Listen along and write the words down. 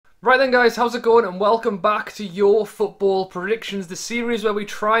Right then guys, how's it going, and welcome back to Your Football Predictions, the series where we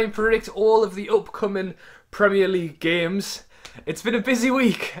try and predict all of the upcoming Premier League games. It's been a busy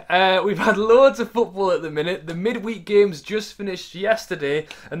week. We've had loads of football at the minute. The midweek games just finished yesterday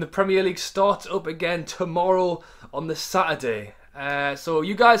and the Premier League starts up again tomorrow on the Saturday. So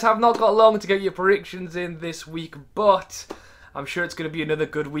you guys have not got long to get your predictions in this week, but I'm sure it's going to be another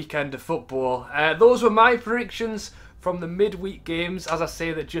good weekend of football. Those were my predictions from the midweek games, as I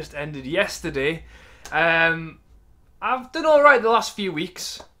say, that just ended yesterday. I've done alright the last few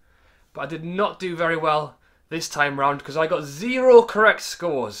weeks, but I did not do very well this time round because I got 0 correct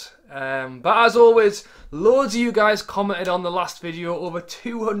scores. But as always, loads of you guys commented on the last video, over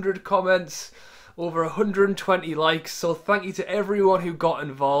 200 comments, over 120 likes, so thank you to everyone who got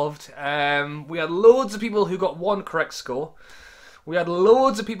involved. We had loads of people who got 1 correct score. We had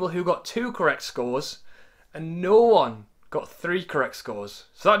loads of people who got 2 correct scores. And no one got 3 correct scores.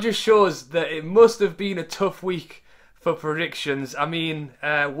 So that just shows that it must have been a tough week for predictions. I mean,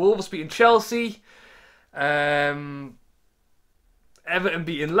 Wolves beating Chelsea, Everton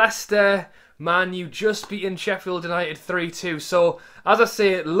beating Leicester, Man U just beating Sheffield United 3-2. So, as I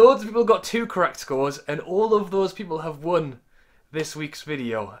say, loads of people got 2 correct scores, and all of those people have won this week's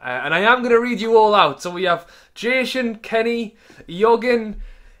video. And I am going to read you all out. So we have Jason, Kenny, Yogan,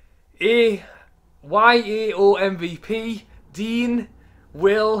 YAOMVP, Dean,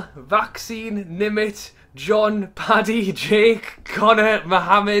 Will, Vaccine, Nimit, John, Paddy, Jake, Connor,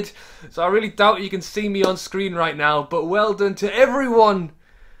 Mohammed. So I really doubt you can see me on screen right now, but well done to everyone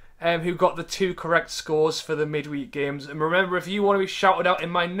who got the 2 correct scores for the midweek games. And remember, if you want to be shouted out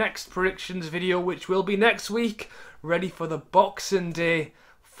in my next predictions video, which will be next week, ready for the Boxing Day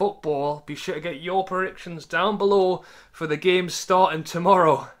football, be sure to get your predictions down below for the games starting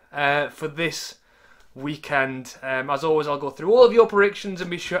tomorrow for this weekend. As always, I'll go through all of your predictions and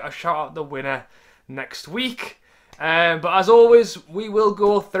be sure to shout out the winner next week. But as always, we will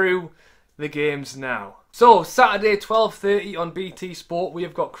go through the games now. So Saturday 12:30 on BT Sport, we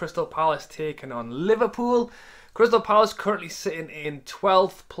have got Crystal Palace taking on Liverpool. Crystal Palace currently sitting in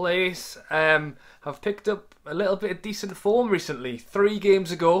 12th place. Have picked up a little bit of decent form recently. 3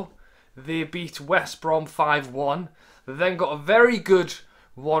 games ago, they beat West Brom 5-1. They then got a very good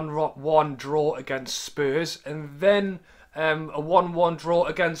 1-1 draw against Spurs, and then a 1-1 draw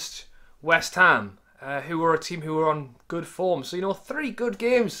against West Ham, who were a team who were on good form. So, you know, 3 good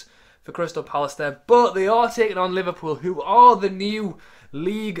games for Crystal Palace there. But they are taking on Liverpool, who are the new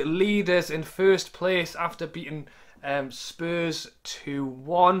league leaders in first place after beating Spurs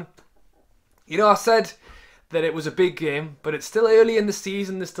 2-1. You know, I said that it was a big game, but it's still early in the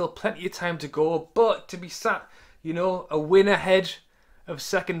season. There's still plenty of time to go. But to be sat, you know, a win ahead of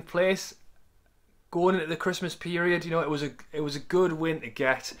second place going into the Christmas period, you know, it was a good win to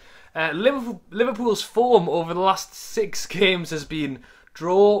get. Liverpool's form over the last 6 games has been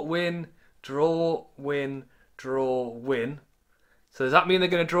draw, win, draw, win, draw, win. So does that mean they're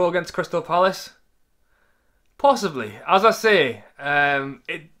going to draw against Crystal Palace? Possibly. As I say,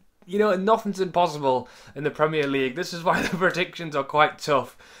 you know, nothing's impossible in the Premier League. This is why the predictions are quite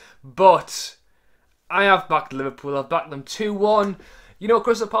tough. But I have backed Liverpool. I've backed them 2-1. You know,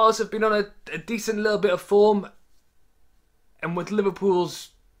 Crystal Palace have been on a decent little bit of form. And with Liverpool's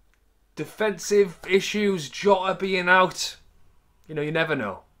defensive issues, Jota being out, you know, you never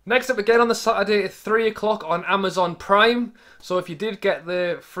know. Next up again on the Saturday at 3 o'clock on Amazon Prime. So if you did get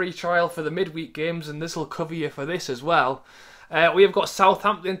the free trial for the midweek games, and this will cover you for this as well, we have got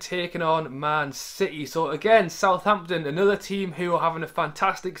Southampton taking on Man City. So again, Southampton, another team who are having a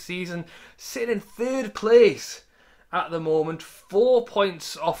fantastic season, sitting in 3rd place at the moment, 4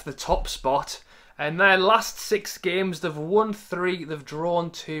 points off the top spot. And their last 6 games, they've won 3, they've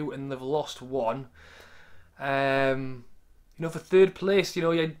drawn 2, and they've lost 1. You know, for 3rd place, you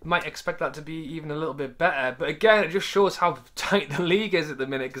know, you might expect that to be even a little bit better. But again, it just shows how tight the league is at the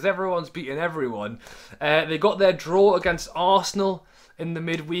minute, because everyone's beating everyone. They got their draw against Arsenal in the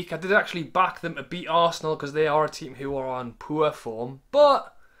midweek. I did actually back them to beat Arsenal because they are a team who are on poor form.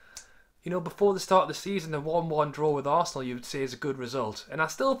 But, you know, before the start of the season, a 1-1 draw with Arsenal, you would say, is a good result. And I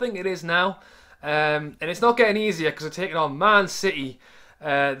still think it is now. And it's not getting easier because they're taking on Man City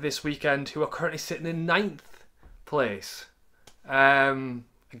this weekend, who are currently sitting in 9th place. Again,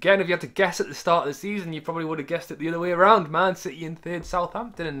 if you had to guess at the start of the season, you probably would have guessed it the other way around. Man City in 3rd,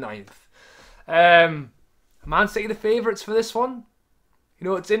 Southampton in 9th. Man City the favourites for this one. You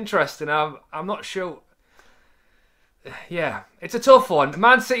know, it's interesting. I'm not sure. Yeah, it's a tough one.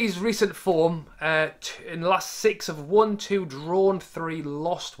 Man City's recent form, in the last 6 have won 2, drawn 3,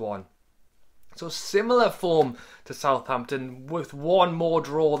 lost 1. So similar form to Southampton with one more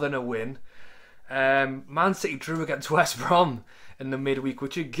draw than a win. Man City drew against West Brom in the midweek,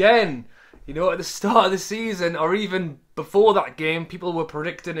 which again, you know, at the start of the season or even before that game, people were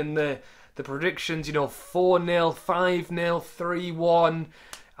predicting in the predictions, you know, 4-0, 5-0, 3-1.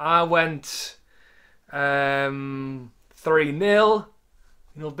 I went 3-0.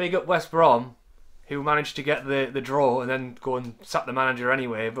 You know, big up West Brom, who managed to get the draw and then go and sack the manager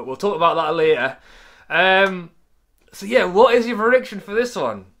anyway. But we'll talk about that later. So yeah, what is your prediction for this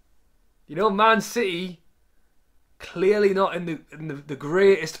one? You know, Man City clearly not in the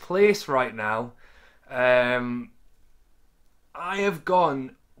greatest place right now. I have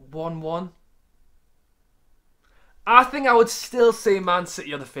gone 1-1. I think I would still say Man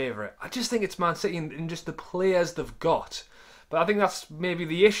City are the favourite. I just think it's Man City and just the players they've got. But I think that's maybe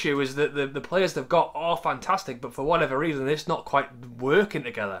the issue, is that the players they've got are fantastic, but for whatever reason, it's not quite working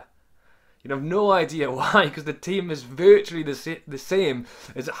together. You know, I've no idea why, because the team is virtually the same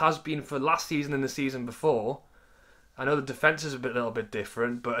as it has been for last season and the season before. I know the defence is a little bit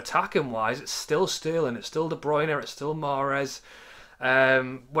different, but attacking-wise, it's still Sterling, it's still De Bruyne, it's still Mahrez.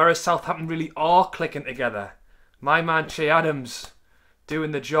 Whereas Southampton really are clicking together. My man Che Adams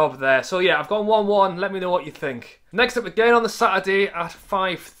doing the job there. So yeah, I've gone 1-1. Let me know what you think. Next up again on the Saturday at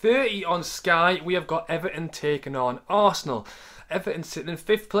 5:30 on Sky, we have got Everton taking on Arsenal. Everton sitting in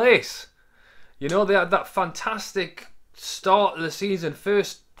 5th place. You know, they had that fantastic start of the season.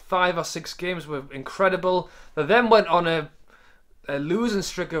 First 5 or 6 games were incredible. They then went on a losing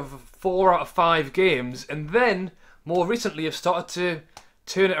streak of 4 out of 5 games, and then more recently have started to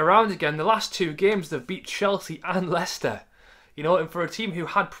turn it around again. The last 2 games they've beat Chelsea and Leicester. You know, and for a team who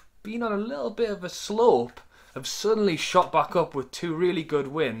had been on a little bit of a slope, have suddenly shot back up with 2 really good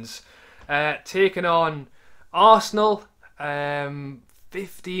wins. Taking on Arsenal,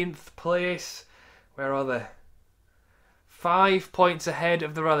 15th place. Where are they? 5 points ahead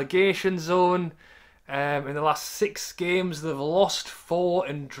of the relegation zone. In the last 6 games, they've lost 4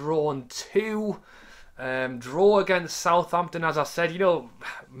 and drawn 2. Draw against Southampton, as I said. You know,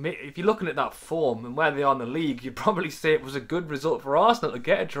 if you're looking at that form and where they are in the league, you'd probably say it was a good result for Arsenal to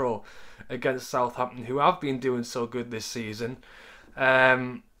get a draw against Southampton, who have been doing so good this season.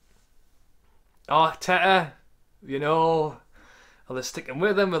 Arteta, you know, are they sticking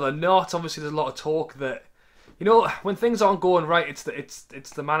with him? Are they not? Obviously, there's a lot of talk that, you know, when things aren't going right, it's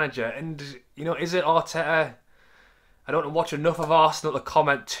the manager. And, you know, is it Arteta? I don't watch enough of Arsenal to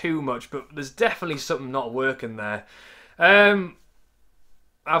comment too much, but there's definitely something not working there. I've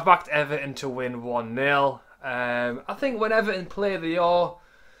backed Everton to win 1-0. I think when Everton play, they don't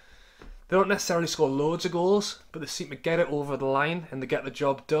necessarily score loads of goals, but they seem to get it over the line and they get the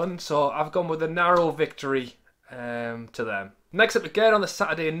job done. So I've gone with a narrow victory to them. Next up again on the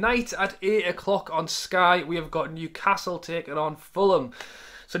Saturday night at 8 o'clock on Sky, we have got Newcastle taking on Fulham.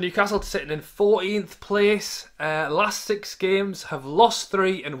 So Newcastle sitting in 14th place. Last 6 games have lost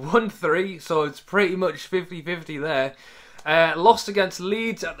 3 and won 3, so it's pretty much 50-50 there. Lost against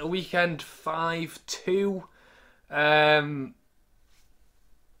Leeds at the weekend 5-2.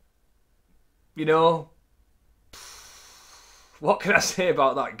 You know, what can I say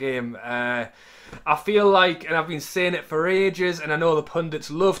about that game? I feel like, and I've been saying it for ages, and I know the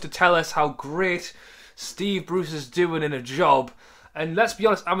pundits love to tell us how great Steve Bruce is doing in a job. And let's be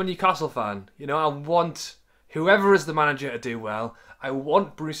honest, I'm a Newcastle fan. You know, I want whoever is the manager to do well. I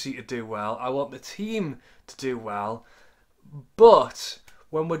want Brucey to do well. I want the team to do well. But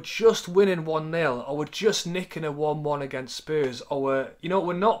when we're just winning 1-0, or we're just nicking a 1-1 against Spurs, or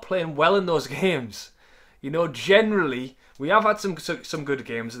we're not playing well in those games. You know, generally, we have had some good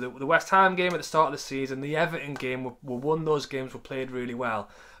games. The West Ham game at the start of the season, the Everton game, we won those games, we played really well.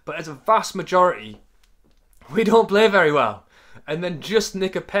 But as a vast majority, we don't play very well. And then just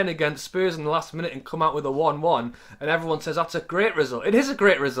nick a pen against Spurs in the last minute and come out with a 1-1, and everyone says that's a great result. It is a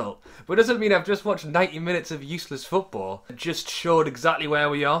great result, but it doesn't mean I've just watched 90 minutes of useless football. It just showed exactly where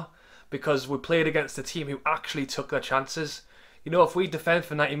we are, because we played against a team who actually took their chances. You know, if we defend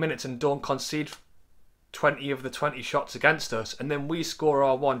for 90 minutes and don't concede 20 of the 20 shots against us, and then we score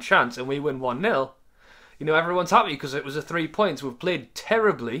our one chance and we win 1-0, you know, everyone's happy because it was a 3 points. We've played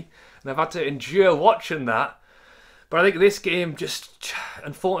terribly, and I've had to endure watching that. But I think this game just,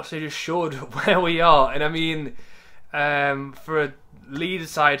 unfortunately, just showed where we are. And I mean, for a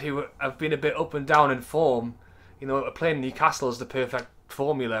Leeds side who have been a bit up and down in form, you know, playing Newcastle is the perfect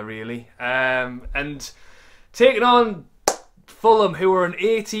formula, really. And taking on Fulham, who were in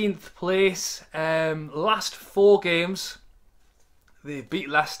 18th place. Last 4 games, they beat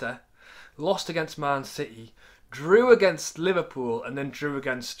Leicester, lost against Man City, drew against Liverpool, and then drew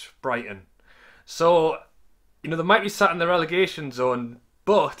against Brighton. So, you know, they might be sat in the relegation zone,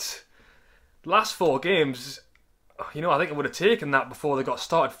 but last 4 games, you know, I think I would have taken that before they got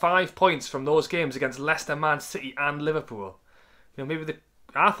started. 5 points from those games against Leicester, Man City and Liverpool. You know, maybe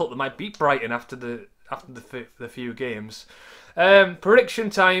I thought they might beat Brighton after the few games. Prediction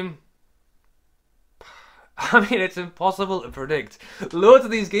time. I mean, it's impossible to predict. Loads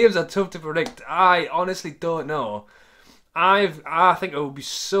of these games are tough to predict. I honestly don't know. I think it would be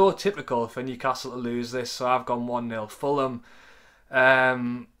so typical for Newcastle to lose this, so I've gone 1-0 Fulham.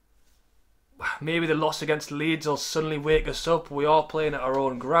 Maybe the loss against Leeds will suddenly wake us up. We are playing at our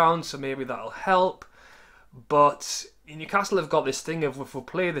own ground, so maybe that'll help. But Newcastle have got this thing of, if we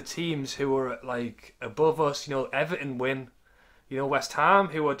play the teams who are like above us, you know, Everton win. You know, West Ham,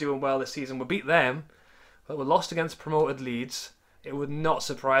 who are doing well this season, we beat them. But we lost against promoted Leeds. It would not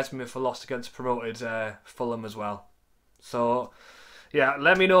surprise me if we lost against promoted Fulham as well. So, yeah,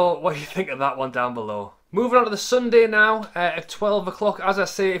 let me know what you think of that one down below. Moving on to the Sunday now at 12 o'clock. As I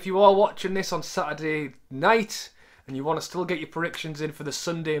say, if you are watching this on Saturday night and you want to still get your predictions in for the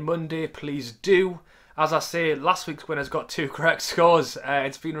Sunday, Monday, please do. As I say, last week's winners got 2 correct scores.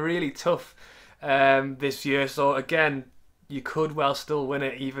 It's been really tough this year. So, again, you could well still win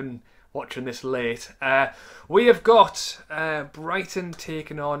it even watching this late. We have got Brighton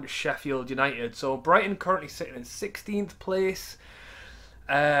taking on Sheffield United. So Brighton currently sitting in 16th place.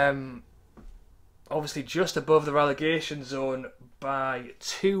 Obviously just above the relegation zone by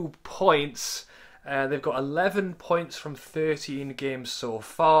 2 points. They've got 11 points from 13 games so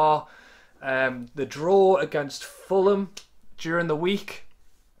far. The draw against Fulham during the week.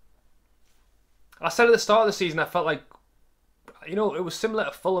 I said at the start of the season I felt like, you know, it was similar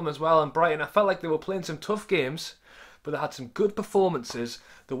to Fulham as well and Brighton. I felt like they were playing some tough games, but they had some good performances.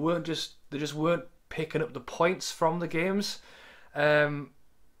 They just weren't picking up the points from the games.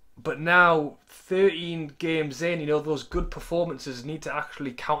 But now, 13 games in, you know, those good performances need to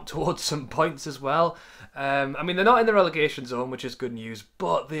actually count towards some points as well. I mean, they're not in the relegation zone, which is good news,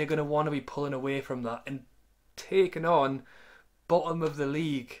 but they're going to want to be pulling away from that and taking on bottom of the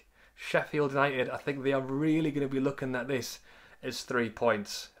league, Sheffield United. I think they are really going to be looking at this as 3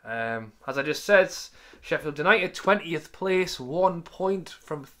 points. As I just said, Sheffield United 20th place, 1 point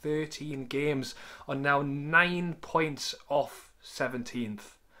from 13 games, are now 9 points off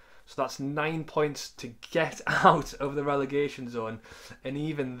 17th. So that's 9 points to get out of the relegation zone, and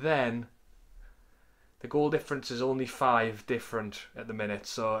even then the goal difference is only 5 different at the minute.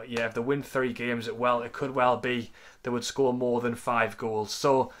 So yeah, if they win 3 games, it could well be they would score more than 5 goals.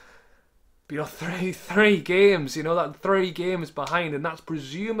 So, you know, three games, you know, that 3 games behind, and that's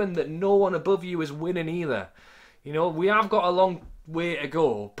presuming that no one above you is winning either. You know, we have got a long way to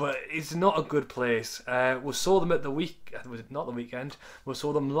go, but it's not a good place. We saw them at the not the weekend. We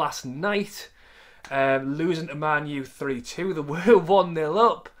saw them last night, losing to Man U 3-2. They were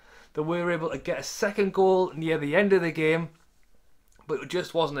 1-0 up. They were able to get a second goal near the end of the game, but it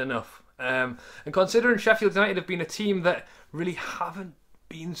just wasn't enough. And considering Sheffield United have been a team that really haven't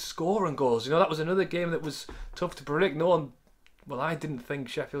been scoring goals. You know, that was another game that was tough to predict. I didn't think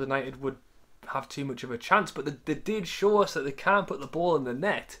Sheffield United would have too much of a chance, but they did show us that they can put the ball in the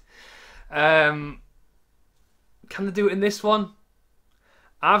net. Can they do it in this one?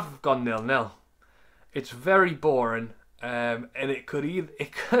 I've gone 0-0. It's very boring, and it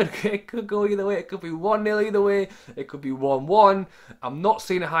could go either way. It could be 1-0 either way. It could be 1-1. I'm not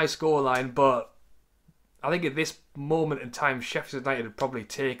seeing a high scoreline, but I think at this moment in time, Sheffield United would probably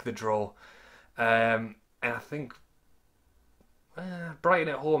take the draw. And I think Brighton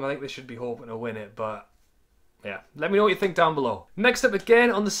at home, I think they should be hoping to win it. But yeah, let me know what you think down below. Next up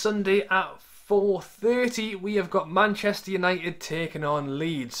again on the Sunday at 4:30, we have got Manchester United taking on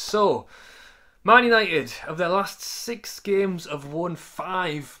Leeds. So, Man United, of their last 6 games, have won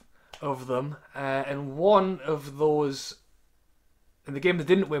 5 of them. And one of those, and the game they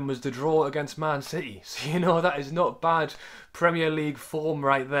didn't win, was the draw against Man City. So, you know, that is not bad Premier League form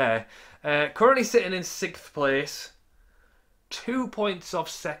right there. Currently sitting in 6th place. 2 points off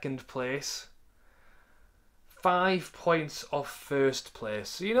 2nd place. 5 points off 1st place.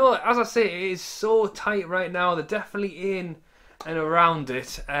 So, you know, as I say, it is so tight right now. They're definitely in and around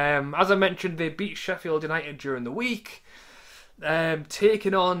it. As I mentioned, they beat Sheffield United during the week.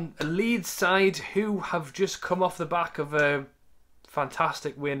 Taking on a Leeds side who have just come off the back of a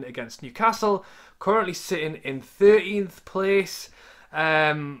fantastic win against Newcastle, currently sitting in 13th place.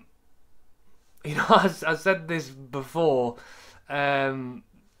 You know, as I said this before,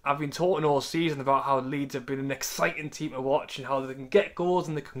 I've been talking all season about how Leeds have been an exciting team to watch and how they can get goals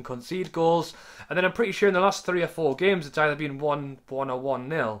and they can concede goals. And then I'm pretty sure in the last 3 or 4 games it's either been 1-1 or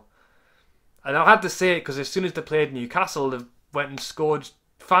 1-0. And I had to say it because as soon as they played Newcastle, they went and scored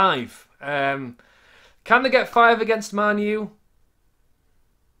 5. Can they get 5 against Man U?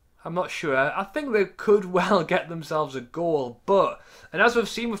 I'm not sure. I think they could well get themselves a goal. And as we've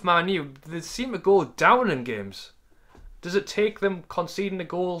seen with Man U, they seem to go down in games. Does it take them conceding a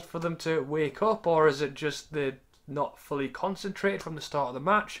goal for them to wake up, or is it just they're not fully concentrated from the start of the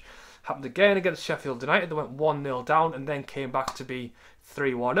match? Happened again against Sheffield United. They went 1-0 down and then came back to be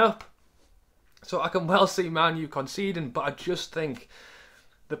 3-1 up. So I can well see Man U conceding, but I just think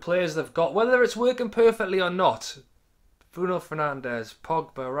the players they've got, whether it's working perfectly or not, Bruno Fernandes,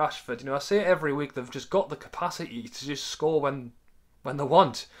 Pogba, Rashford, I say it every week, they've just got the capacity to just score when they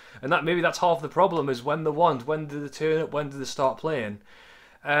want. And that's half the problem, is when they want. When do they turn up? When do they start playing?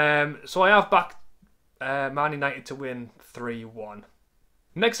 So I have backed Man United to win 3-1.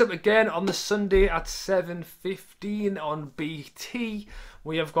 Next up again on the Sunday at 7:15 on BT,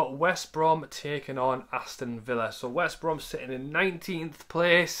 we have got West Brom taking on Aston Villa. So West Brom sitting in 19th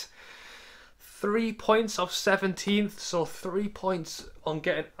place. 3 points off 17th, so 3 points on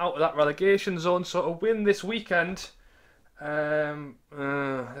getting out of that relegation zone. So a win this weekend, they'd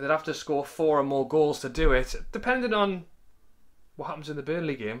have to score 4 or more goals to do it. Depending on what happens in the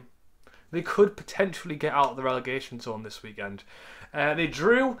Burnley game, they could potentially get out of the relegation zone this weekend. They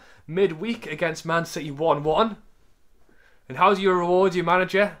drew midweek against Man City 1-1. And how do you reward your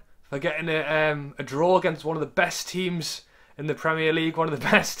manager for getting a draw against one of the best teams in the Premier League, one of the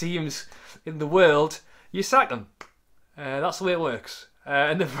best teams in the world? You sack them. That's the way it works.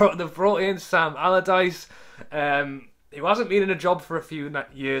 And they've brought in Sam Allardyce, who hasn't been in a job for a few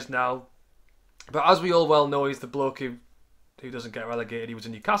years now. But as we all well know, he's the bloke who doesn't get relegated. He was a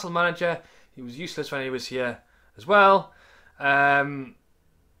Newcastle manager. He was useless when he was here as well.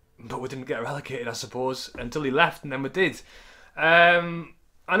 But we didn't get relegated, I suppose, until he left, and then we did. I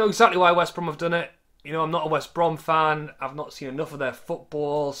know exactly why West Brom have done it. I'm not a West Brom fan. I've not seen enough of their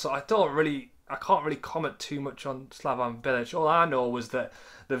football, so I can't really comment too much on Slavan Bilic. All I know was that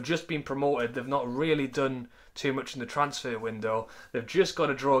they've just been promoted. They've not really done too much in the transfer window. They've just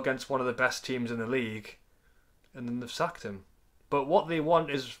got a draw against one of the best teams in the league, and then they've sacked him. But what they want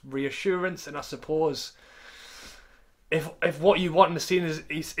is reassurance, and I suppose if what you want in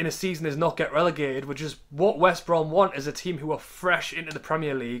a season is not get relegated, which is what West Brom want, is a team who are fresh into the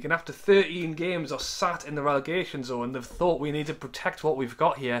Premier League and after 13 games are sat in the relegation zone, they've thought, we need to protect what we've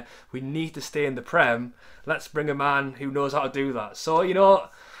got here, we need to stay in the Prem, let's bring a man who knows how to do that. So,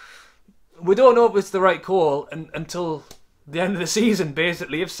 we don't know if it's the right call until the end of the season,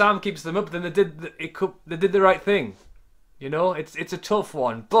 basically. If Sam keeps them up, then they did the right thing. It's a tough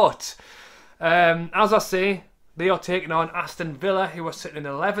one. But, as I say, they are taking on Aston Villa, who are sitting in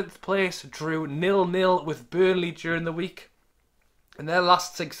 11th place, drew 0-0 with Burnley during the week. In their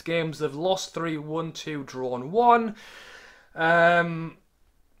last 6 games, they've lost 3, won 2, drawn 1.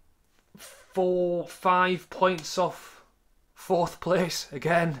 5 points off 4th place.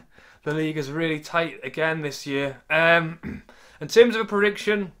 Again, the league is really tight again this year. In terms of a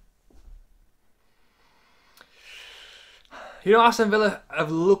prediction, Aston Villa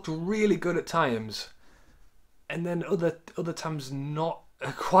have looked really good at times, and then other times not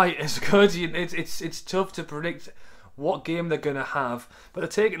quite as good. It's tough to predict what game they're going to have. But they're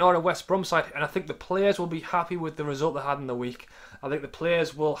taking on a West Brom side, and I think the players will be happy with the result they had in the week. I think the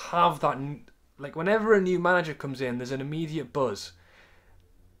players will have that, like whenever a new manager comes in, there's an immediate buzz.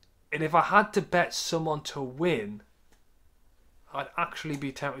 And if I had to bet someone to win, I'd actually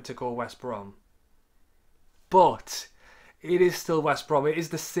be tempted to go West Brom. But it is still West Brom. It is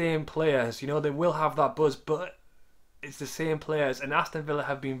the same players. They will have that buzz, but it's the same players. And Aston Villa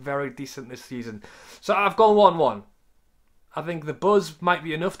have been very decent this season. So I've gone 1-1. I think the buzz might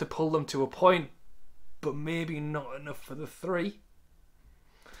be enough to pull them to a point, but maybe not enough for the 3.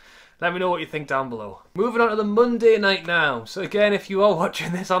 Let me know what you think down below. Moving on to the Monday night now. So again, if you are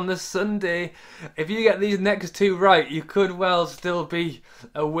watching this on the Sunday, if you get these next 2 right, you could well still be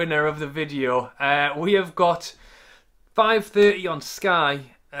a winner of the video. We have got 5:30 on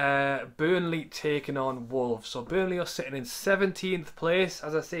Sky, Burnley taking on Wolves. So Burnley are sitting in 17th place,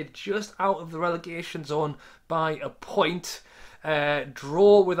 as I said, just out of the relegation zone by a point.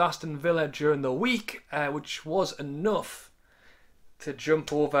 Draw with Aston Villa during the week, which was enough to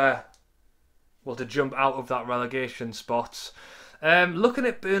jump out of that relegation spot. Looking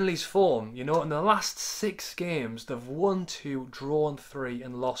at Burnley's form, in the last 6 games, they've won 2, drawn 3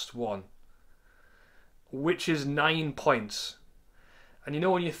 and lost 1. Which is 9 points. And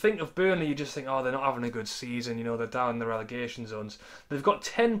when you think of Burnley, you just think, oh, they're not having a good season, they're down in the relegation zones. They've got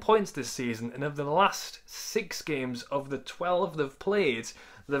 10 points this season, and of the last 6 games of the 12 they've played,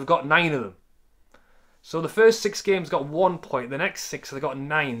 they've got 9 of them. So the first 6 games got 1 point, the next 6 they got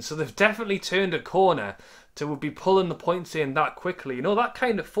 9. So they've definitely turned a corner to be pulling the points in that quickly. You know, that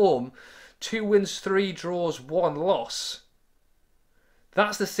kind of form, 2 wins, 3 draws, 1 loss.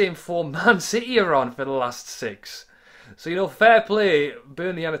 That's the same form Man City are on for the last 6. So, you know, fair play.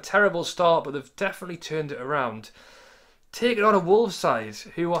 Burnley had a terrible start, but they've definitely turned it around. Taking on a Wolves side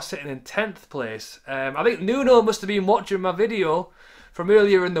who are sitting in 10th place. I think Nuno must have been watching my video from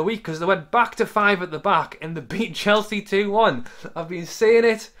earlier in the week because they went back to 5 at the back and they beat Chelsea 2-1. I've been saying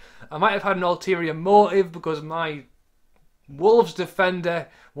it. I might have had an ulterior motive because my Wolves defender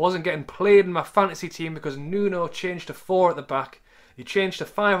wasn't getting played in my fantasy team because Nuno changed to 4 at the back. He changed to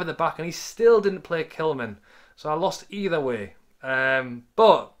 5 at the back and he still didn't play Kilman. So I lost either way. And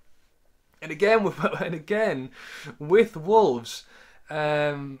again with Wolves,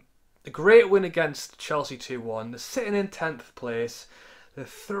 a great win against Chelsea 2-1. They're sitting in 10th place. They're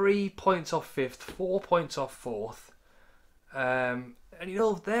 3 points off 5th, 4 points off 4th. And you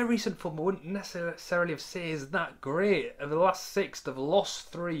know, their recent form I wouldn't necessarily have said is that great. Over the last 6, they've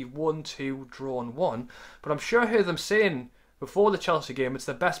lost 3, won 2, drawn 1. But I'm sure I heard them saying before the Chelsea game it's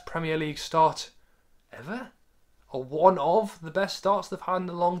the best Premier League start ever. Or one of the best starts they've had in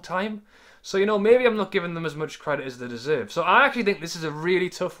a long time. So, you know, maybe I'm not giving them as much credit as they deserve. So I actually think this is a really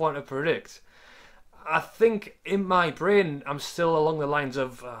tough one to predict. I think in my brain, I'm still along the lines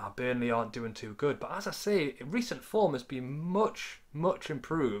of Burnley aren't doing too good. But as I say, recent form has been much, much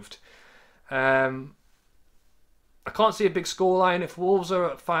improved. I can't see a big scoreline. If Wolves are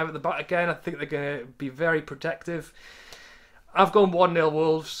at 5 at the back again, I think they're going to be very protective. I've gone 1-0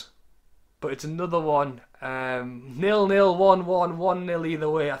 Wolves, but it's another one. 0-0, 1-1, 1-0 either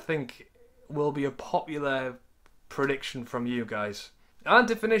way, I think will be a popular prediction from you guys. And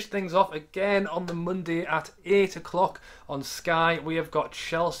to finish things off again on the Monday at 8 o'clock on Sky, we have got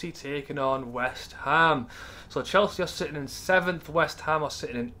Chelsea taking on West Ham. So Chelsea are sitting in 7th, West Ham are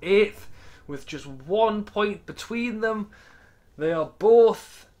sitting in 8th with just 1 point between them. They are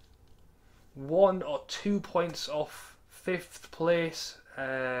both 1 or 2 points off 5th place.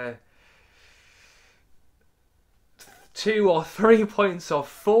 2 or 3 points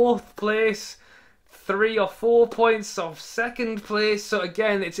off 4th place. 3 or 4 points off 2nd place. So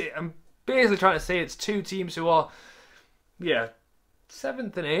again, I'm basically trying to say it's 2 teams who are,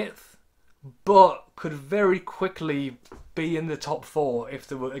 7th and 8th, but could very quickly be in the top 4 if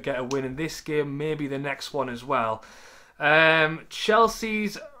they were to get a win in this game, maybe the next one as well.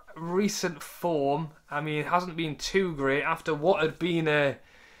 Chelsea's recent form, I mean, it hasn't been too great after what had been a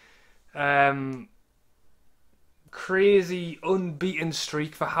crazy unbeaten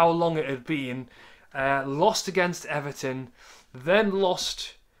streak for how long it had been. Lost against Everton, then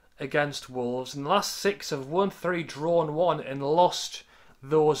lost against Wolves. In the last 6 have won 3, drawn 1, and lost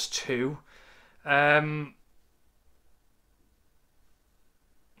those 2. I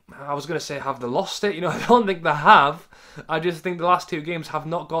was going to say, have they lost it? You know, I don't think they have. I just think the last 2 games have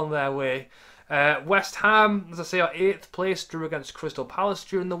not gone their way. West Ham, as I say, are 8th place, drew against Crystal Palace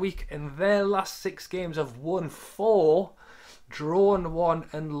during the week. In their last 6 games have won 4, drawn 1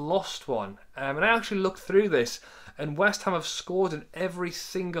 and lost 1. And I actually looked through this, and West Ham have scored in every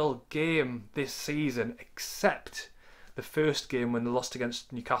single game this season except the first game when they lost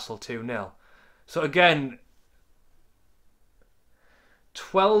against Newcastle 2-0. So again,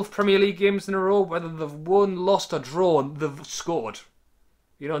 12 Premier League games in a row, whether they've won, lost or drawn, they've scored.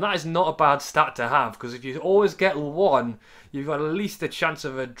 You know, and that is not a bad stat to have, because if you always get 1, you've got at least a chance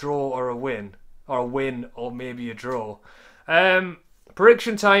of a draw or a win or maybe a draw.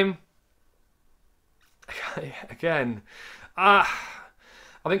 Prediction time. Again, I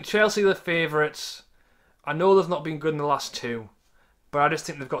think Chelsea are the favourites. I know they've not been good in the last 2, but I just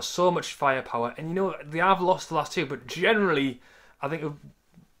think they've got so much firepower. And you know, they have lost the last 2, but generally, I think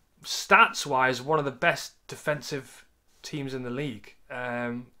stats-wise, one of the best defensive teams in the league.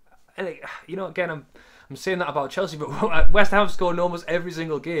 And you know, again, I'm saying that about Chelsea, but West Ham scored in almost every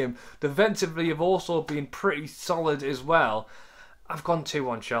single game. Defensively have also been pretty solid as well. I've gone 2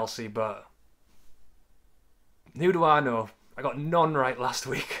 on Chelsea, but who do I know? I got none right last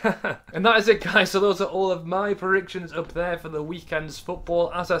week. And that is it, guys. So those are all of my predictions up there for the weekend's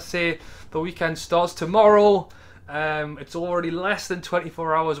football. As I say, the weekend starts tomorrow. It's already less than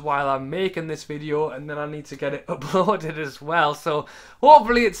 24 hours while I'm making this video, and then I need to get it uploaded as well. So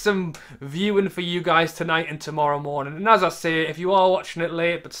hopefully it's some viewing for you guys tonight and tomorrow morning. And as I say, if you are watching it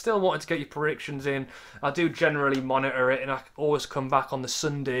late but still wanting to get your predictions in, I do generally monitor it, and I always come back on the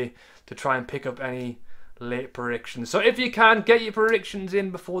Sunday to try and pick up any late predictions. So if you can, get your predictions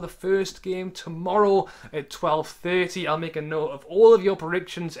in before the first game tomorrow at 12:30. I'll make a note of all of your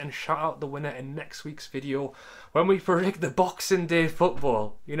predictions and shout out the winner in next week's video when we predict the Boxing Day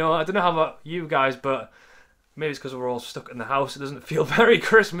football. You know, I don't know how about you guys, but maybe it's because we're all stuck in the house. It doesn't feel very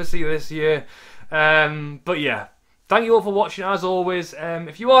Christmassy this year. But yeah. Thank you all for watching, as always.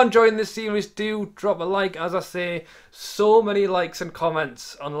 If you are enjoying this series, do drop a like. As I say, so many likes and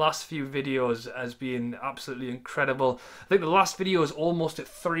comments on the last few videos has been absolutely incredible. I think the last video is almost at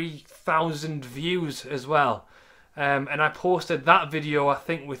 3,000 views as well. And I posted that video, I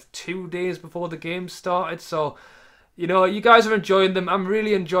think, with 2 days before the game started. So, you know, you guys are enjoying them. I'm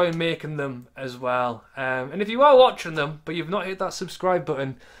really enjoying making them as well. And if you are watching them, but you've not hit that subscribe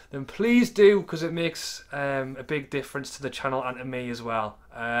button, then please do, because it makes a big difference to the channel and to me as well.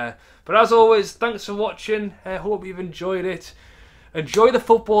 But as always, thanks for watching. I hope you've enjoyed it. Enjoy the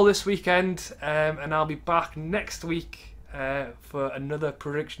football this weekend, and I'll be back next week for another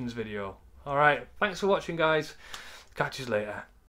predictions video. Alright, thanks for watching, guys. Catch you later.